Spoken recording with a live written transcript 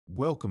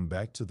Welcome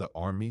back to the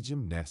Army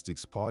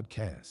Gymnastics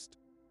Podcast.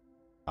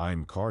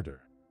 I'm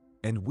Carter,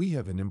 and we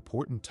have an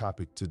important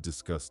topic to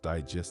discuss: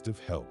 digestive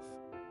health.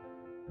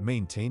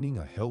 Maintaining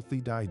a healthy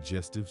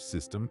digestive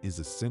system is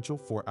essential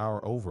for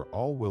our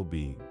overall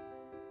well-being.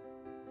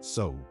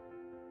 So,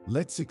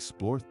 let's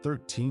explore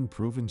 13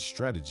 proven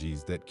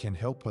strategies that can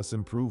help us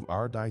improve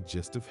our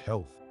digestive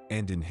health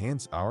and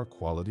enhance our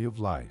quality of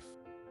life.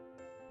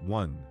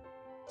 1.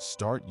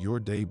 Start your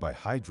day by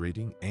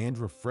hydrating and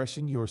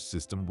refreshing your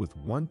system with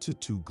 1 to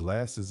 2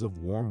 glasses of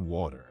warm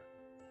water.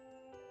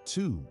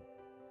 2.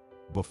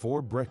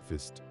 Before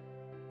breakfast,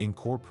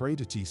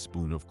 incorporate a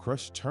teaspoon of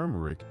crushed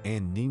turmeric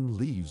and neem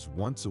leaves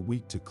once a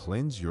week to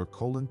cleanse your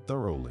colon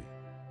thoroughly.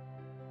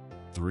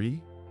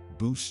 3.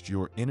 Boost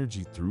your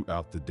energy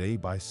throughout the day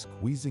by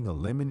squeezing a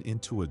lemon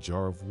into a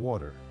jar of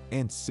water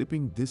and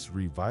sipping this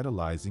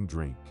revitalizing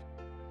drink.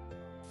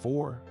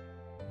 4.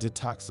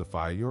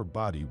 Detoxify your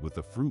body with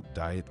a fruit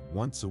diet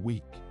once a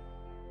week.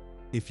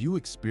 If you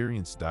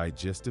experience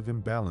digestive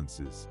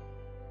imbalances,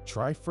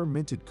 try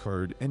fermented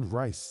curd and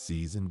rice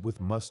seasoned with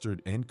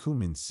mustard and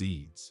cumin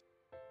seeds.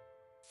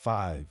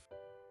 5.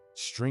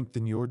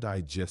 Strengthen your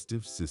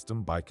digestive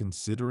system by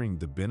considering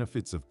the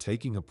benefits of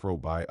taking a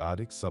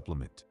probiotic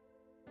supplement.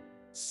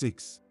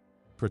 6.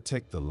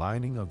 Protect the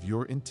lining of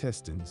your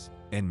intestines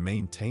and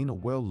maintain a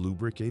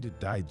well-lubricated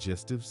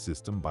digestive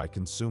system by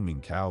consuming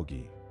cow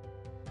ghee.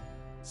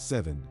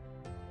 7.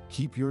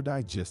 Keep your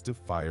digestive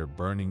fire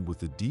burning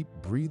with a deep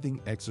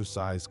breathing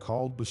exercise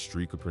called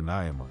Bhastrika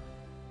Pranayama.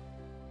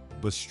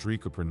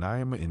 Bhastrika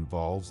Pranayama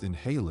involves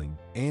inhaling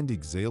and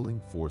exhaling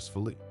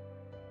forcefully,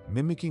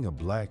 mimicking a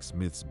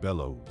blacksmith's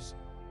bellows.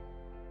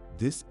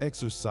 This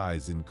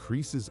exercise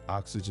increases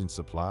oxygen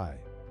supply,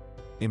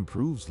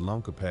 improves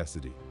lung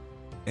capacity,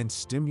 and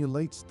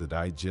stimulates the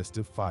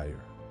digestive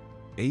fire,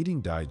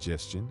 aiding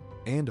digestion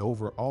and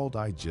overall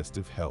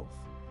digestive health.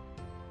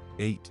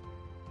 8.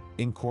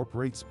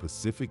 Incorporate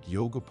specific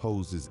yoga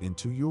poses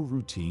into your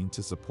routine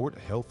to support a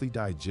healthy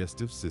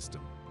digestive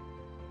system.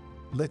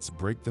 Let's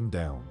break them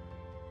down.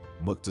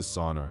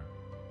 Muktasana,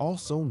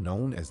 also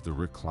known as the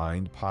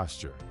reclined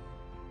posture.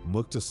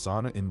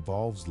 Muktasana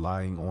involves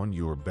lying on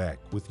your back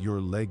with your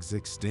legs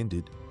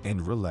extended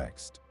and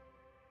relaxed.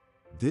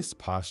 This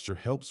posture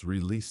helps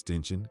release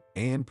tension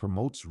and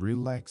promotes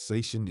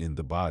relaxation in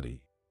the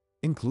body,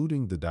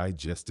 including the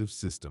digestive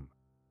system.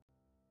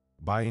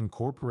 By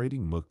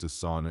incorporating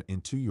Muktasana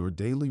into your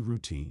daily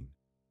routine,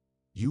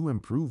 you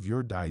improve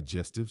your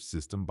digestive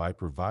system by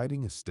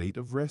providing a state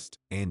of rest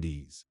and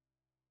ease,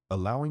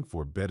 allowing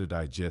for better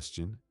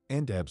digestion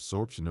and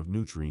absorption of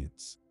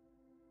nutrients.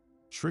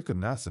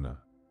 Trikonasana,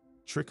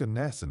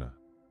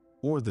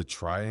 or the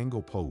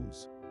triangle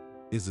pose,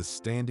 is a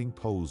standing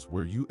pose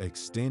where you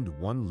extend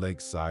one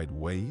leg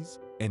sideways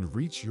and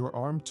reach your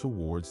arm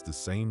towards the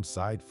same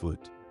side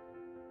foot,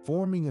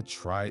 forming a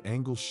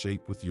triangle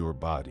shape with your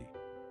body.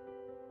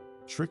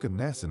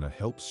 Trikonasana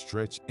helps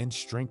stretch and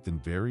strengthen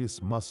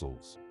various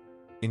muscles,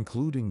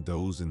 including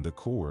those in the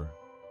core,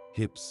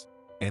 hips,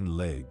 and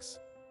legs.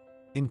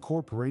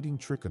 Incorporating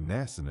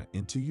Trikonasana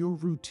into your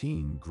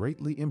routine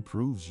greatly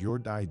improves your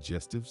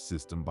digestive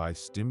system by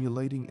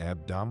stimulating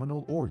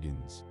abdominal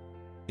organs,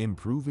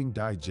 improving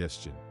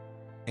digestion,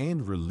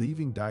 and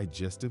relieving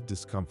digestive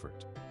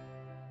discomfort.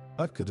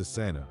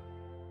 Utkatasana,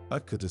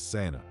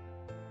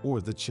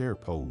 or the chair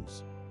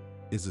pose,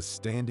 is a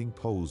standing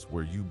pose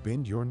where you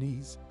bend your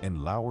knees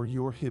and lower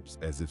your hips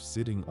as if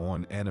sitting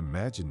on an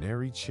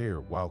imaginary chair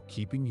while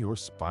keeping your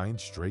spine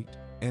straight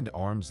and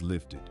arms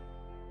lifted.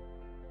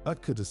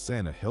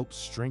 Utkatasana helps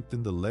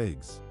strengthen the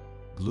legs,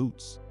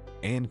 glutes,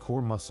 and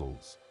core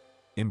muscles,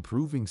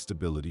 improving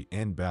stability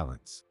and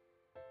balance.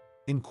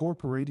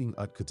 Incorporating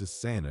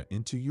Utkatasana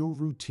into your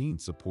routine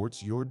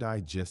supports your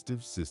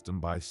digestive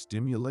system by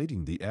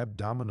stimulating the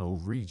abdominal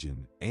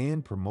region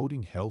and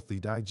promoting healthy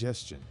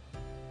digestion.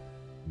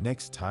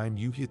 Next time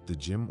you hit the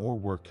gym or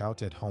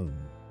workout at home,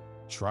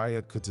 try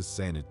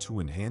Utkatasana to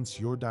enhance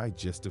your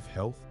digestive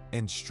health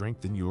and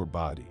strengthen your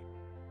body.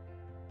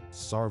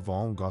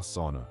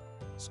 Sarvangasana,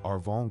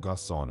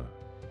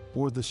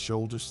 or the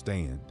shoulder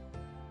stand,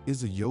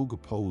 is a yoga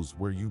pose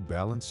where you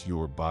balance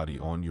your body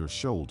on your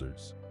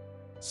shoulders,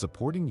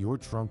 supporting your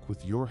trunk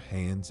with your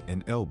hands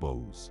and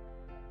elbows.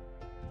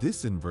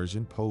 This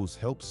inversion pose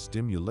helps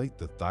stimulate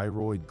the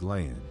thyroid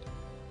gland,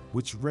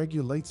 which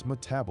regulates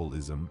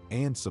metabolism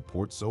and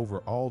supports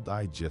overall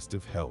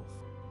digestive health.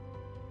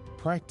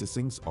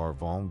 Practicing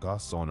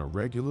Sarvangasana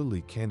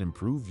regularly can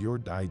improve your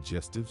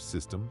digestive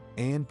system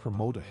and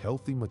promote a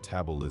healthy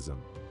metabolism.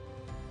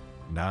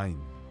 9.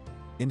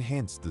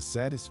 Enhance the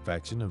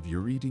satisfaction of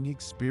your eating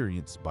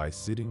experience by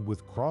sitting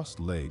with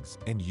crossed legs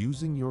and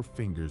using your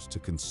fingers to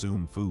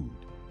consume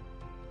food.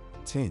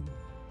 10.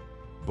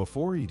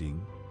 Before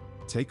eating,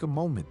 take a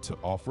moment to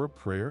offer a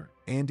prayer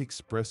and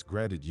express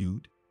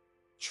gratitude,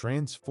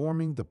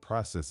 transforming the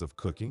process of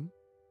cooking,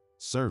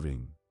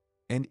 serving,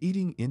 and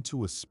eating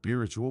into a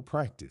spiritual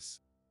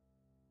practice.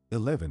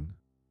 11.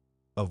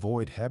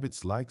 Avoid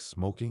habits like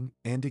smoking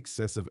and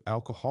excessive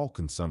alcohol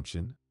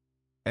consumption,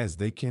 as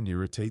they can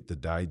irritate the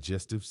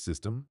digestive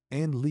system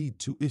and lead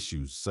to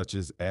issues such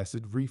as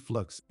acid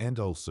reflux and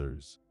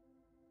ulcers.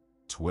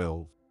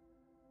 12.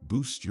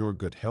 Boost your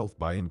gut health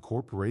by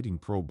incorporating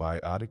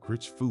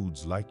probiotic-rich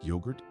foods like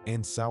yogurt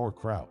and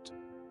sauerkraut,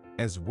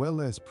 as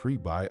well as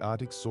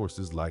prebiotic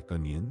sources like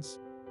onions,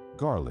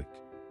 garlic,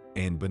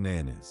 and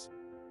bananas.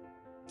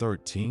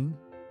 13.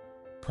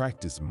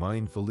 Practice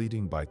mindful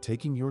eating by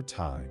taking your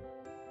time,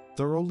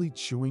 thoroughly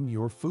chewing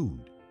your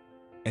food,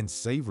 and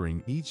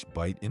savoring each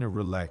bite in a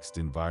relaxed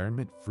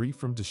environment free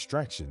from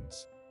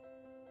distractions.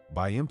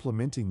 By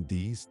implementing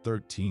these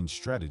 13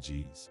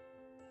 strategies,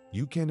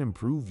 you can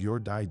improve your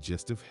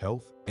digestive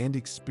health and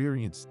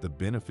experience the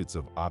benefits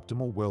of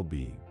optimal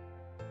well-being.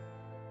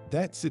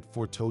 That's it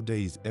for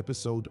today's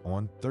episode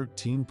on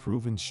 13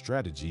 proven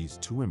strategies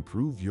to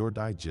improve your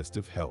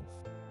digestive health.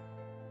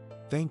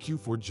 Thank you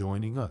for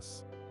joining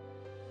us.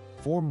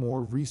 For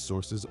more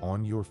resources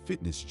on your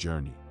fitness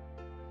journey,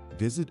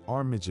 visit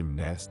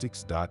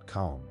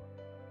armygymnastics.com.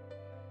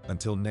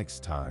 Until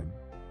next time,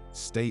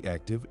 stay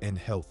active and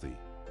healthy.